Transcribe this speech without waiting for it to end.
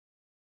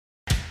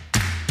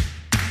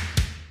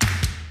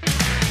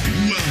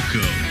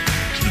Welcome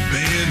to the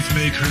Bands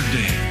Make Her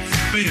Dance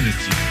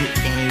Fantasy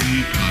Football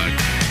League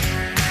Podcast.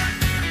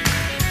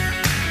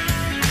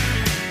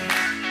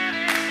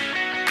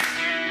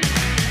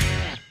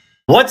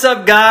 What's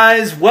up,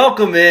 guys?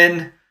 Welcome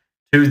in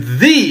to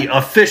the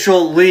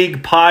official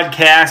league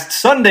podcast,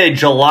 Sunday,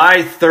 July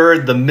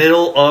 3rd, the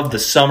middle of the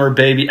summer,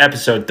 baby,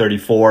 episode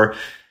 34.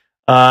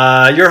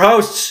 Your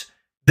hosts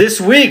this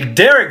week,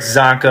 Derek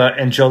Zonka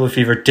and Joe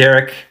Lefevre.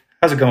 Derek,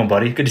 how's it going,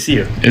 buddy? Good to see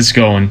you. It's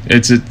going.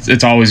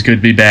 It's always good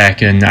to be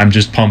back, and I'm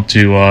just pumped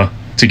to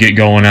get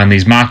going on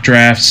these mock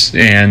drafts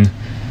and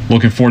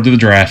looking forward to the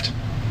draft.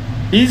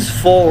 He's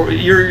full.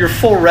 You're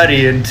full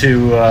ready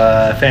into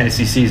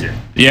fantasy season.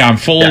 Yeah, I'm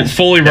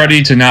fully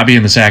ready to not be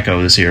in the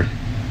Sacco this year.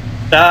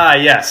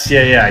 Yes,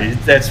 yeah.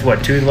 That's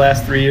what, 2 of the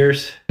last 3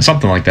 years?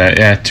 Something like that.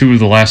 Yeah, 2 of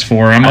the last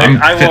 4. I'm betting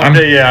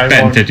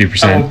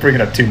 50%. I won't bring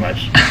it up too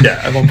much.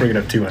 Yeah, I won't bring it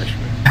up too much.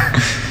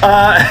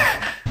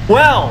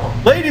 Well,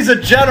 ladies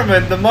and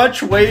gentlemen, the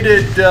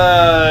much-awaited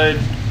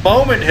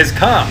moment has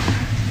come.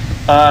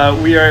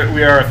 We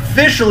are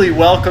officially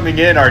welcoming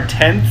in our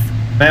 10th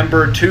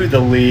member to the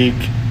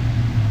league.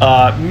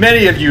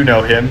 Many of you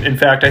know him. In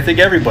fact, I think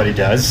everybody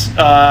does.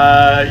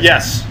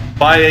 Yes,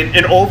 by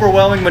an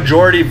overwhelming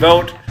majority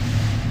vote,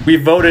 we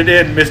voted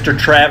in Mr.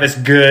 Travis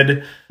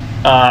Good,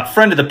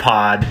 friend of the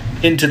pod,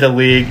 into the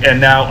league, and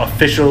now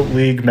official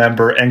league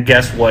member. And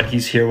guess what?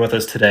 He's here with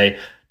us today.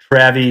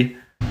 Travie,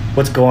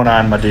 what's going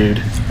on, my dude?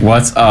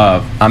 What's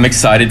up? I'm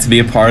excited to be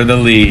a part of the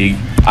league.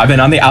 I've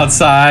been on the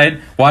outside,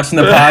 watching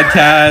the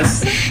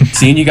podcast,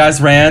 seeing you guys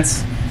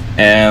rant,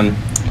 and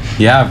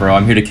yeah, bro,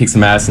 I'm here to kick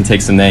some ass and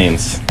take some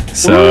names.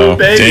 So, ooh,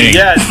 baby,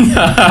 yes.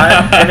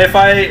 And if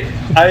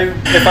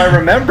I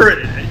remember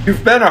it,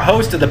 you've been a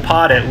host of the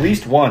pod at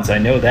least once. I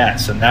know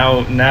that. So now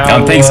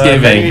on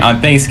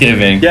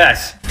Thanksgiving.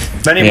 Yes,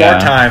 many more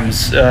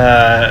times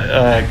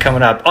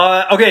coming up.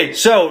 Okay,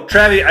 so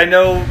Travie, I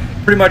know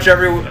pretty much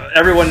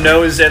everyone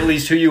knows at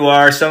least who you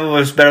are. Some of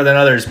us better than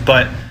others,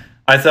 but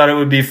I thought it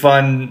would be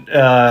fun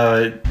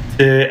to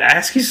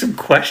ask you some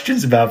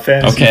questions about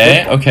fantasy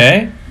football.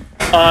 Okay.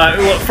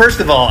 Well, first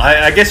of all,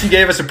 I guess you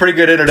gave us a pretty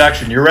good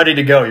introduction. You're ready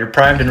to go. You're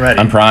primed and ready.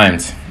 I'm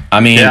primed. I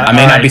mean, yeah, I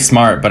may not be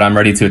smart, but I'm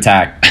ready to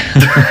attack.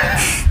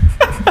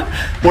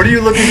 What are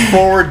you looking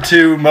forward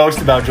to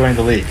most about joining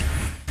the league?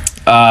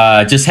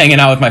 Just hanging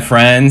out with my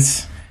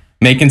friends,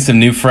 making some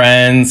new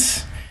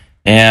friends,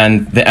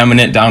 and the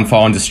imminent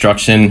downfall and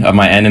destruction of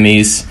my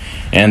enemies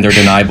and their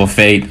deniable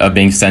fate of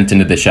being sent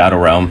into the Shadow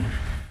Realm.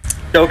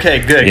 Okay,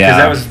 good.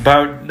 Because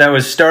that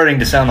was starting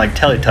to sound like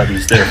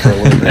Teletubbies there for a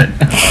little bit.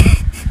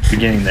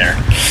 Beginning there.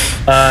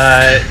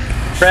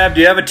 Trav,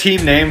 do you have a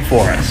team name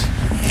for us?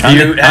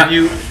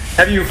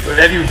 Have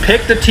you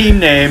picked a team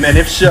name, and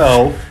if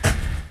so,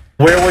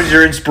 where was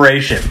your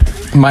inspiration?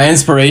 My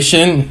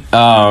inspiration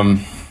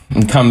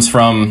comes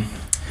from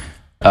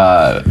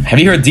have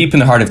you heard Deep in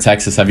the Heart of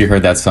Texas? Have you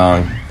heard that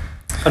song?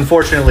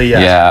 Unfortunately,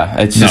 yes. Yeah,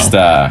 it's just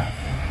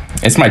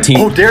it's my team.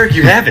 Oh, Derek,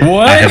 you have it.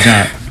 What? I have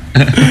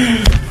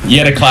not. You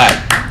had to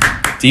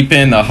clap. Deep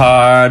in the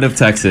heart of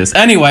Texas.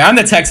 Anyway, I'm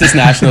the Texas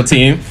national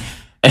team.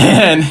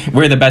 And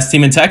we're the best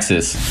team in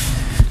Texas.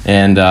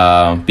 And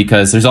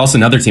because there's also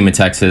another team in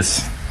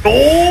Texas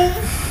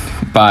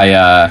by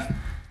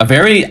a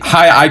very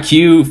high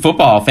IQ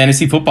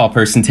fantasy football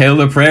person,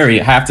 Taylor Prairie,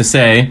 I have to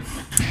say.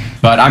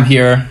 But I'm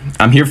here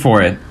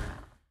for it.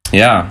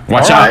 Yeah.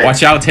 Watch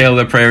out,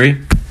 Taylor Prairie.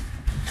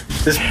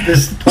 This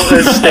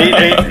state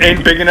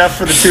ain't big enough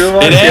for the two of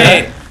us. It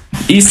ain't.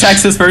 East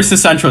Texas versus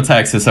Central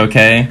Texas,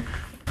 okay?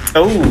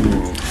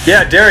 Oh,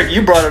 yeah, Derek,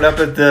 you brought it up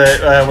at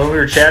the when we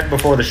were chatting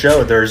before the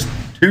show. There's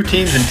 2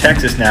 teams in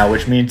Texas now,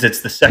 which means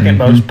it's the second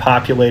most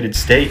populated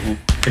state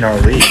in our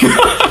league.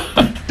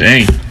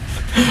 Dang.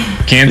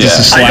 Kansas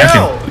is slacking. I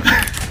know.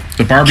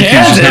 The barbecue's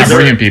just not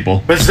bringing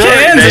people.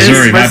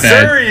 Missouri, my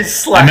bad. Missouri's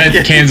slacking. I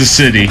meant Kansas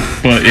City,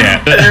 but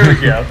yeah. There we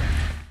go.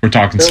 We're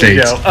talking there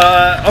states. We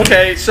go.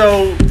 Okay,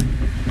 so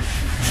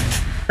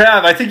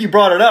Trav, I think you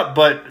brought it up,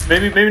 but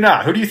maybe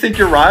not. Who do you think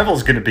your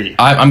rival's going to be?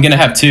 I'm going to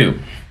have 2.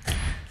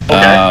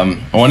 Okay.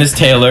 One is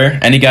Taylor.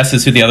 Any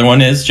guesses who the other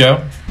one is,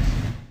 Joe?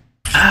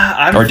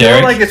 I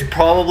feel like it's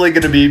probably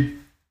going to be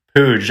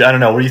Pooj. I don't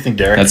know. What do you think,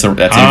 Derek? That's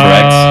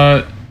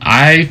incorrect.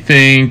 I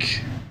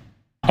think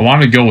I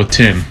want to go with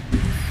Tim.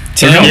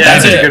 Tim? No,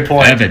 that's a good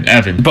point.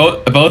 Evan.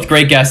 Both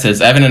great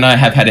guesses. Evan and I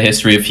have had a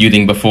history of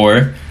feuding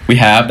before.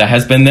 That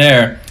has been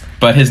there.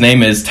 But his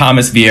name is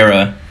Thomas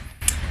Vieira.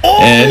 Oh!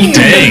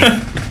 Dang.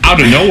 Out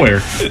of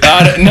nowhere.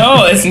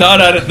 No, it's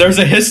not. There's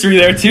a history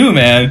there too,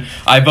 man.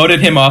 I voted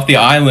him off the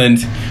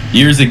island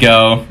years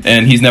ago,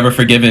 and he's never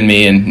forgiven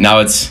me, and now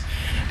it's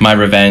my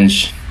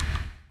revenge.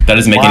 That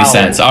doesn't make any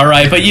sense. All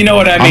right, but you know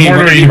what I mean. We're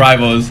gonna be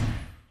rivals.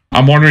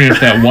 I'm wondering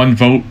if that one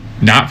vote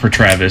not for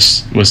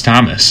Travis was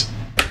Thomas.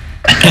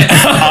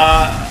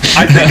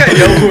 I think I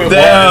know who it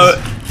was.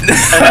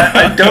 And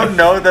I don't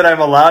know that I'm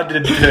allowed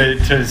to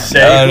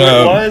say who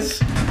it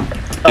was.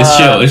 It's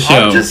show.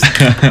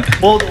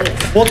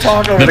 We'll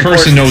talk over the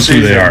person knows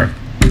who they are.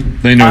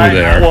 They know who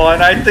they are. Well,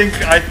 and I think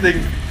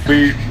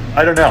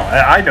I don't know.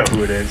 I know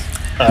who it is.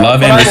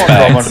 Love but and I won't throw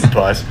him respect. under the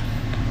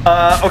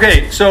bus.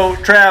 Okay, so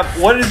Trav,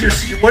 what is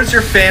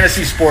your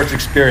fantasy sports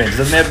experience? It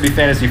doesn't have to be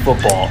fantasy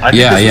football. I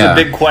think this is a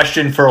big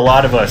question for a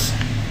lot of us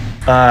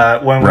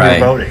when we were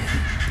voting.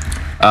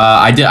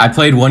 I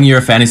played 1 year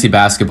of fantasy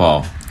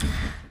basketball,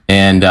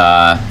 and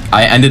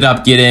I ended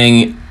up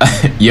getting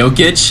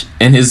Jokic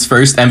in his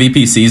first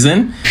MVP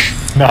season.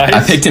 Nice.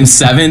 I picked him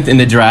 7th in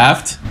the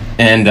draft,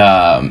 and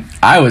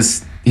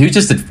he was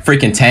just a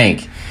freaking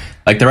tank.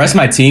 Like, the rest of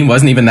my team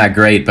wasn't even that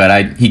great,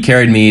 but he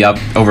carried me up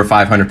over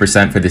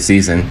 500% for the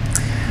season.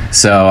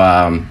 So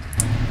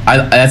I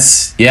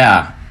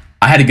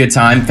had a good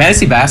time.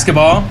 Fantasy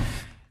basketball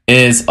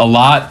is a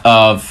lot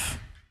of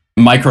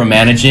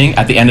micromanaging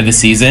at the end of the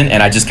season,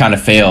 and I just kind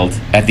of failed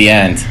at the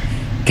end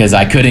because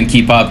I couldn't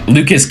keep up.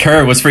 Lucas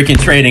Kerr was freaking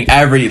trading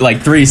every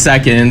 3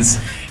 seconds.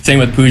 Same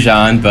with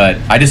Pujan, but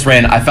I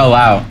fell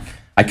out.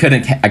 I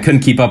couldn't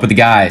keep up with the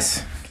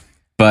guys.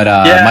 But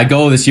my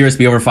goal this year is to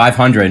be over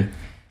 500,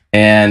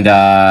 and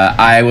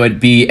I would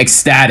be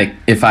ecstatic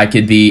if I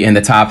could be in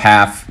the top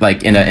half,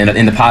 like in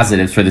the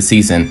positives for the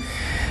season.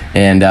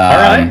 And all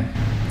right.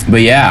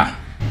 But yeah.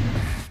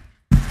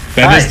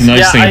 That is the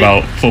nice thing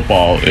about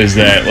football is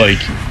that, like,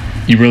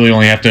 you really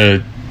only have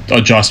to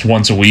adjust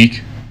once a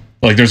week.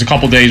 Like, there's a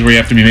couple days where you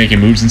have to be making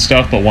moves and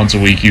stuff, but once a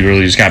week you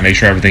really just got to make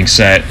sure everything's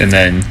set. And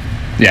then,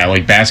 yeah,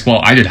 like basketball,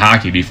 I did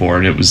hockey before,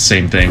 and it was the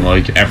same thing.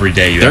 Like, every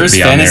day you have to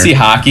be on there. There's fantasy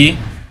hockey?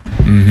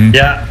 Mm-hmm.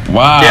 Yeah.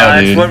 Wow, yeah,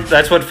 dude.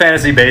 That's what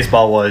fantasy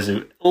baseball was.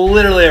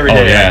 Literally every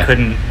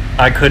day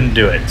I couldn't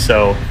do it.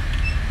 So,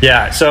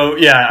 yeah.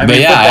 I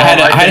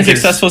had a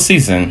successful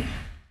season.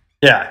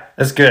 Yeah,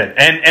 that's good.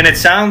 And it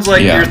sounds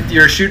like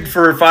you're shooting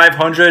for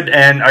 500.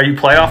 And are you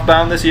playoff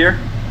bound this year?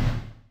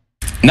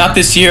 Not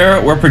this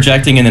year. We're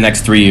projecting in the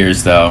next 3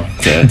 years, though,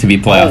 to be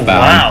playoff bound.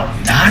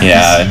 Wow, not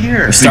this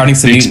year. We're starting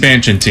some the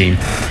expansion team.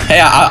 Hey,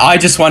 I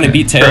just want to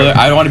beat Taylor.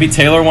 I want to beat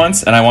Taylor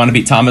once, and I want to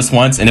beat Thomas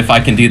once. And if I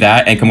can do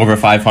that and come over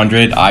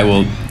 500, I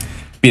will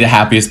be the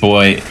happiest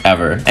boy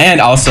ever. And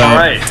also,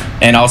 I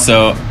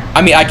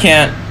mean,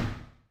 I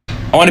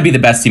want to be the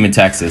best team in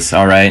Texas.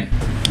 All right.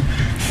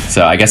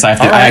 So I guess I have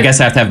to. I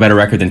guess I have to have a better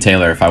record than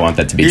Taylor if I want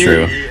that to be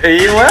true.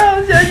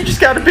 Well, yeah, you just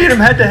got to beat him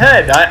head to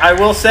head. I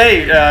will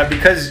say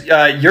because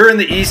you're in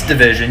the East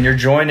Division, you're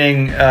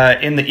joining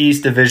in the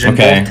East Division.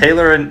 Okay. Both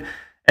Taylor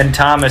and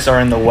Thomas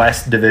are in the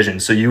West Division,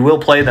 so you will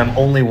play them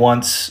only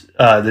once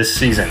this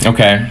season.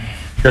 Okay.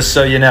 Just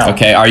so you know.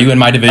 Okay. Are you in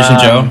my division,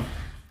 Joe?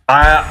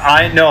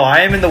 I know I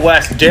am in the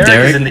West. Derek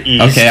is in the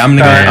East. Okay, I'm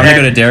gonna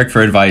go to Derek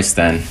for advice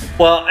then.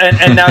 Well,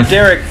 and now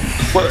Derek,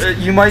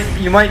 you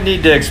might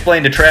need to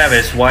explain to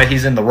Travis why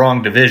he's in the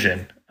wrong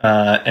division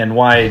and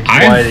why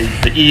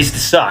the East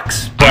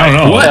sucks. But, I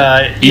don't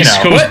know.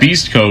 East Coast,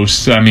 Beast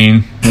Coast. I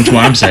mean, that's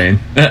what I'm saying.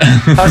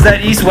 How's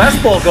that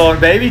East-West Bowl going,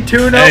 baby?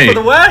 2-0 for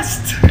the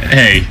West.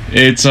 Hey,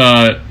 it's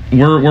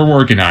we're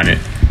working on it.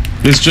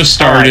 This just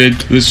started.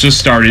 Right. This just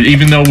started.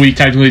 Even though we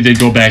technically did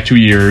go back 2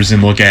 years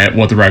and look at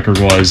what the record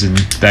was, and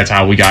that's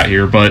how we got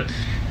here. But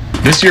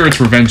this year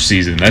it's revenge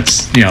season.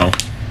 That's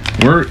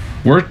we're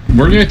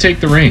gonna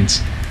take the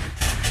reins.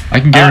 I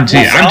can guarantee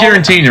it. I'm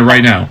guaranteeing it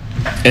right now.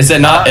 Is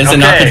it not? Is it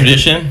not the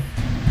tradition?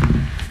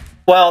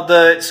 Well,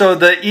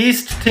 the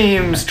East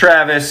teams,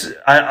 Travis.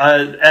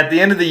 At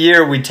the end of the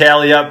year, we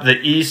tally up the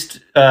East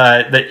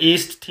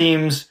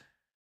teams'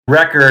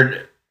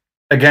 record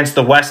against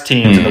the West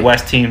teams, and the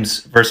West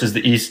teams versus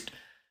the East.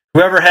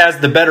 Whoever has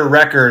the better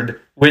record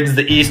wins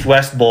the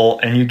East-West Bowl,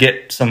 and you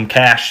get some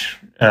cash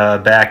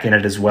back in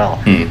it as well.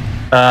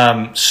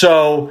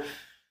 So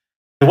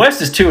the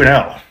West is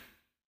 2-0.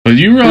 But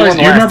you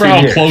remember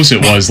how close it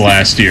was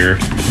last year?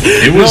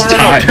 It was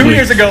tied. 2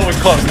 years ago it was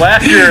close.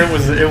 Last year it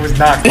was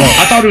not close.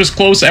 I thought it was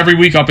close every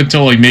week up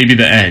until maybe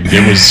the end.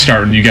 It was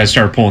starting. You guys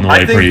started pulling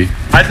away pretty.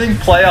 I think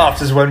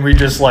playoffs is when we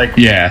just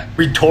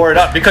we tore it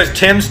up because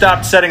Tim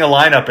stopped setting a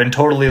lineup and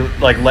totally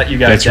let you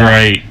guys down.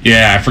 That's right.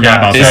 Yeah, I forgot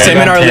about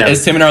that.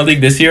 Is Tim in our league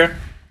this year?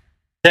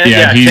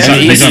 He's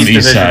on the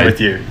East side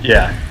with you.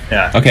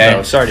 Yeah. Okay.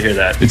 So, sorry to hear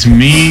that. It's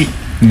me,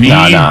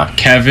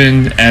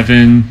 Kevin,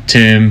 Evan,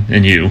 Tim,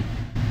 and you.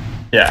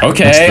 Yeah.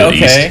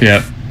 Okay.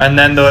 Yep. And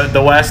then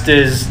the West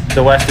is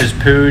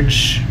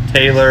Pooj,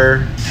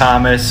 Taylor,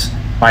 Thomas,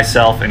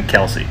 myself, and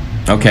Kelsey.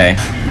 Okay.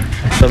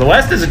 So the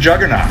West is a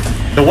juggernaut.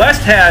 The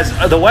West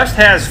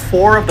has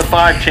 4 of the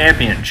 5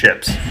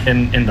 championships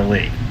in the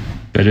league.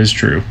 That is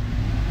true.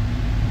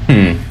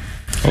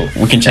 Well,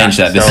 we can change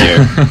that this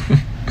year.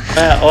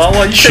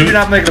 Well, you said you're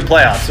not making the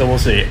playoffs, so we'll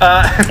see. It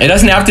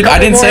doesn't have to. I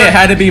didn't say it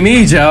had to be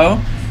me, Joe.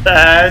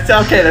 It's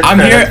okay. I'm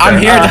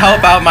here to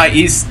help out my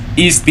East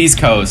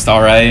Coast.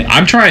 All right.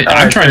 I'm trying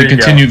to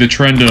continue the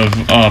trend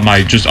of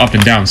my just up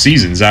and down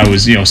seasons. I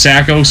was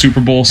Sacco Super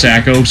Bowl,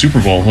 Sacco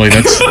Super Bowl.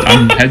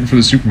 I'm heading for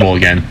the Super Bowl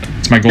again.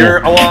 It's my goal.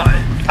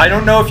 I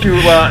don't know if you.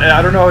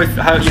 I don't know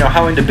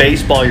how into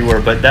baseball you were,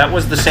 but that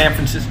was the San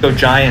Francisco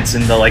Giants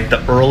in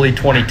the early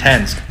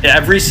 2010s.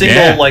 Every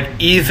single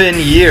even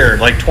year,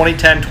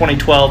 2010,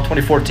 2012,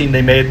 2014,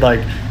 they made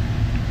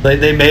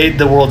They made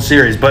the World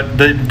Series, but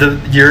the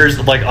years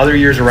other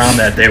years around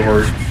that they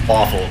were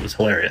awful. It was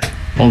hilarious.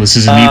 Well, this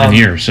is an even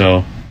year,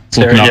 so it's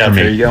looking up for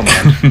me. There you go,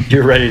 man.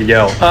 You're ready to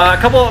go. A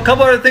couple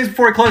other things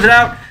before we close it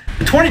out.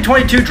 The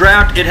 2022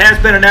 draft, it has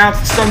been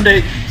announced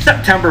Sunday,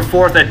 September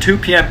 4th at 2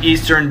 p.m.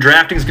 Eastern.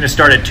 Drafting is going to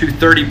start at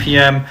 2:30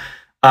 p.m.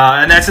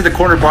 And that's at the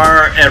Corner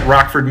Bar at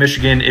Rockford,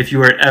 Michigan. If you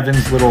were at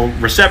Evan's little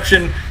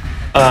reception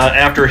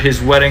after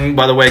his wedding,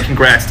 by the way,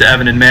 congrats to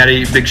Evan and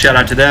Maddie. Big shout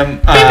out to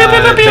them.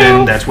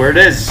 Then that's where it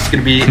is. It's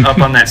going to be up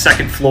on that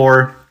second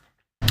floor.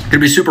 It's going to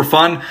be super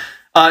fun.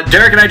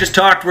 Derek and I just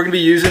talked. We're going to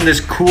be using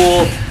this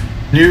cool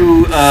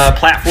new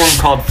platform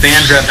called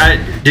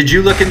FanDraft. Did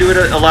you look into it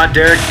a lot,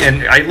 Derek?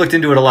 And I looked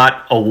into it a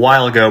lot a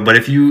while ago, but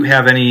if you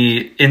have any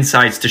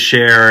insights to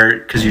share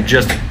because you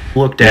just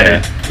looked at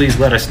it, please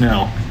let us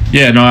know.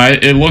 Yeah, no,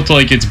 it looked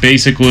like it's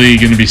basically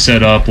going to be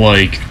set up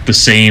like the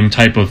same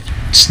type of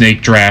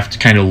snake draft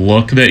kind of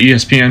look that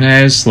ESPN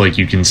has. Like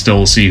you can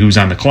still see who's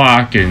on the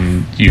clock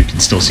and you can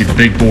still see the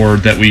big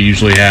board that we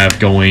usually have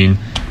going.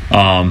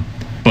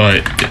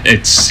 But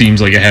it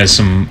seems like it has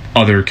some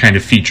other kind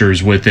of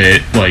features with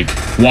it, like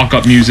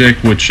walk-up music,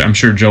 which I'm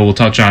sure Joe will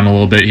touch on a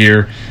little bit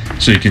here.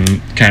 So you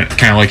can kind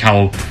of like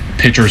how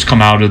pitchers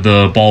come out of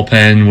the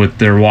bullpen with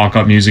their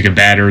walk-up music and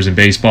batters and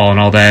baseball and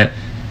all that.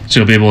 So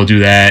you'll be able to do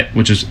that,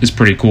 which is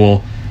pretty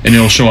cool. And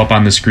it'll show up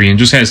on the screen.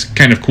 Just has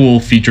kind of cool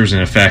features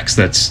and effects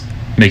that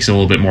makes it a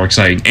little bit more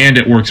exciting. And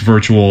it works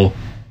virtual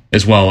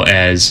as well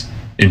as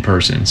in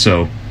person.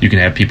 So you can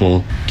have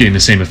people getting the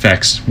same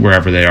effects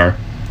wherever they are.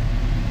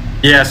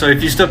 Yeah, so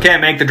if you still can't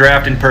make the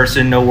draft in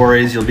person, no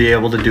worries. You'll be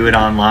able to do it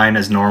online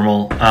as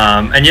normal.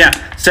 And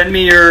yeah, send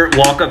me your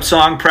walk-up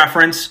song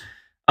preference.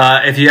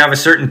 If you have a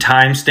certain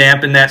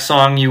timestamp in that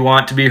song you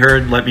want to be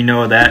heard, let me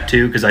know that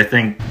too, because I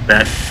think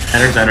that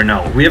matters. I don't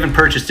know. We haven't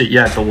purchased it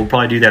yet, but we'll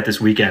probably do that this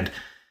weekend.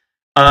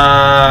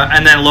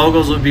 And then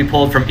logos will be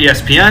pulled from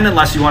ESPN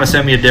unless you want to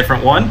send me a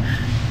different one.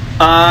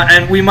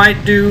 And we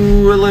might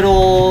do a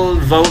little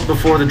vote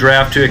before the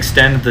draft to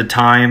extend the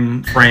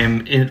time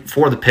frame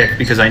for the pick,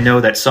 because I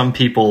know that some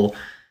people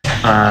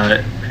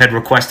had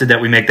requested that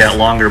we make that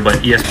longer, but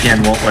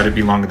ESPN won't let it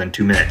be longer than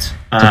 2 minutes.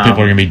 So people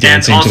are going to be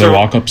dancing to their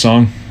walk-up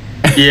song?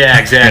 Yeah,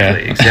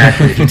 exactly.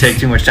 If you take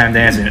too much time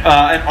dancing.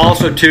 And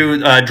also, too,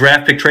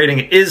 draft pick trading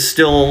is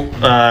still,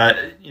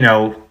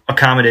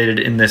 accommodated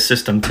in this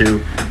system,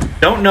 too.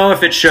 Don't know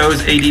if it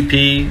shows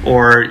ADP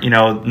or,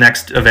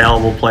 next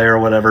available player or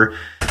whatever.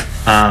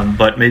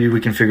 But maybe we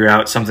can figure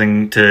out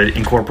something to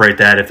incorporate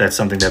that if that's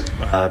something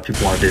that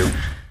people want to do.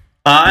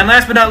 And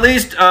last but not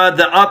least,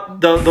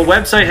 the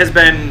website has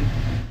been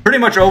pretty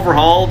much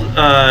overhauled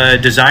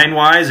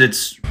design-wise.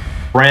 It's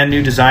brand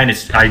new design.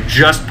 I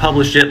just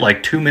published it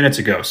like 2 minutes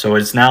ago, so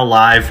it's now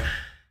live.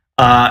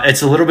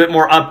 It's a little bit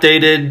more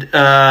updated,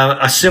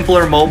 a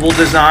simpler mobile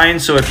design.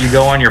 So if you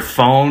go on your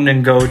phone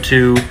and go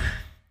to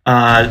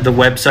the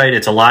website,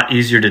 it's a lot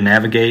easier to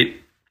navigate.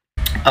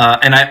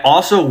 And I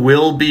also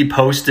will be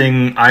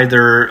posting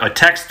either a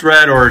text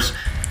thread or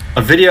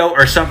a video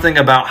or something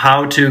about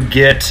how to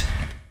get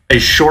a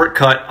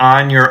shortcut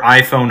on your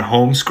iPhone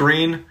home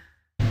screen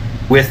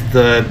with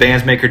the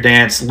Bands Make Her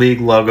Dance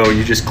League logo.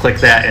 You just click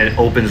that and it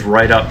opens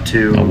right up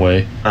to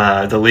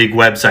the league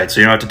website. So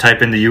you don't have to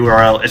type in the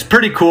URL. It's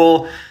pretty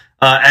cool.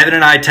 Evan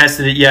and I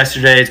tested it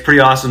yesterday. It's pretty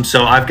awesome.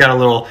 So I've got a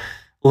little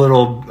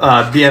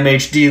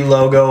BMHD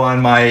logo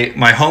on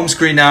my home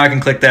screen now. I can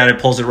click that, it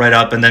pulls it right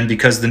up, and then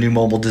because the new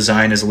mobile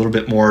design is a little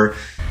bit more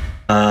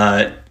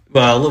a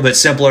little bit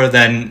simpler,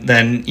 then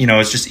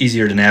it's just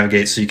easier to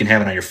navigate, so you can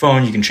have it on your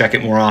phone. You can check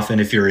it more often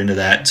if you're into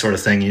that sort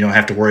of thing. You don't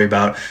have to worry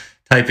about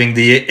typing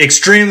the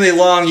extremely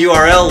long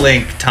URL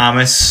link,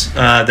 Thomas,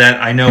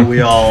 that I know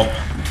we all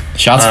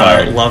shots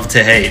fired love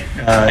to hate.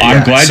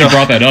 I'm glad you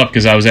brought that up,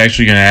 because I was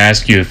actually going to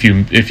ask you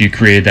if you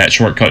created that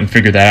shortcut and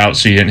figured that out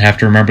so you didn't have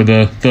to remember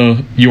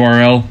the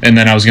URL, and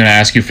then I was going to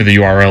ask you for the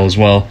URL as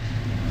well.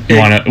 You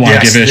want to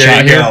give it a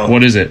shot here?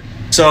 What is it?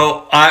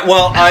 So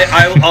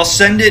I'll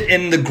send it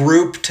in the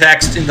group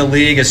text in the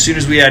league as soon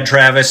as we add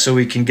Travis, so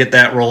we can get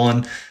that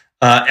rolling.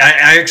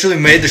 I actually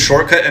made the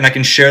shortcut, and I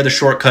can share the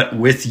shortcut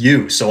with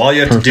you. So all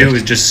you have to do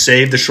is just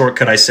save the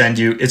shortcut I send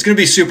you. It's going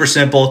to be super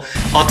simple.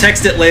 I'll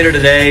text it later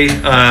today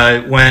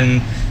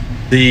when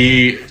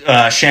the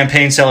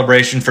champagne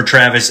celebration for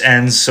Travis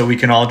ends, so we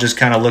can all just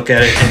kind of look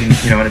at it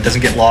and it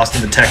doesn't get lost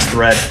in the text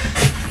thread.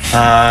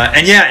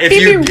 And yeah,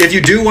 if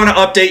you do want to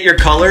update your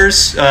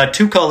colors,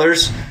 2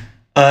 colors,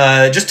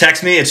 just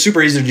text me. It's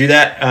super easy to do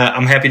that.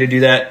 I'm happy to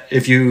do that.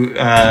 If you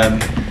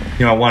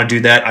want to do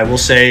that, I will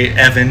say,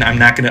 Evan, I'm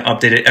not going to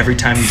update it every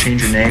time you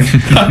change your name.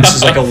 This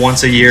is like a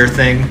once a year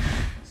thing.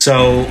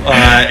 So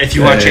if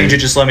you want to change it,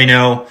 just let me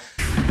know.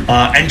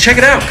 And check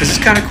it out, because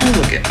it's kind of cool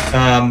looking.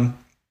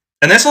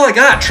 And that's all I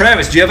got.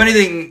 Travis, do you have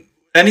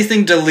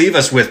anything to leave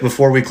us with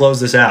before we close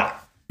this out?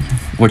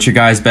 What's your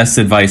guys' best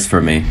advice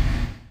for me?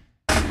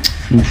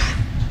 Oof.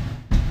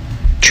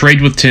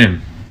 Trade with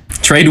Tim.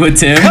 Trade with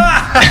Tim?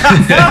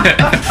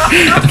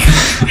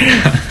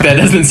 That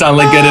doesn't sound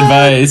like good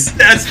advice.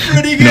 That's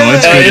pretty good. No,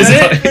 it's good. Is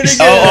it? Pretty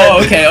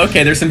good.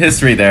 Okay. There's some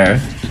history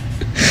there.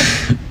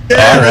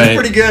 Yeah, that's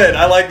pretty good.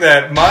 I like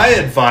that. My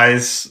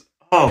advice,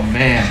 oh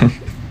man.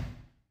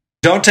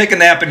 Don't take a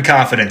nap in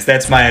confidence.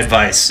 That's my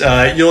advice.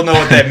 You'll know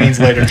what that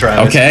means later,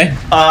 Travis. Okay.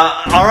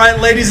 All right,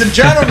 ladies and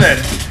gentlemen,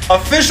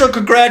 official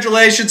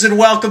congratulations and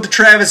welcome to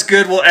Travis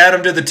Good. We'll add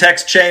him to the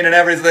text chain and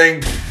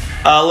everything.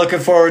 Looking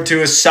forward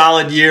to a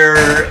solid year.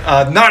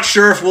 Not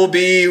sure if we'll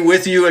be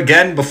with you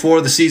again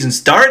before the season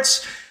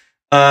starts,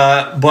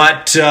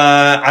 but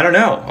I don't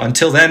know.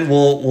 Until then,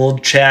 we'll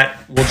chat.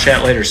 We'll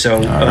chat later. So,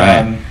 All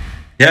right.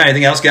 yeah.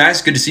 Anything else,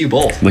 guys? Good to see you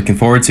both. Looking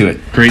forward to it.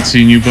 Great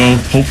seeing you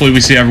both. Hopefully we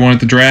see everyone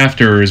at the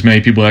draft or as many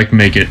people that can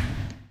make it.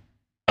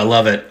 I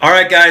love it. All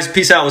right, guys.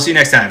 Peace out. We'll see you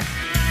next time.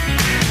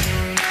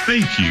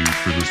 Thank you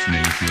for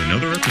listening to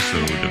another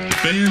episode of the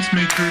Bands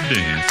Make Her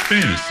Dance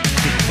Fantasy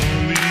Football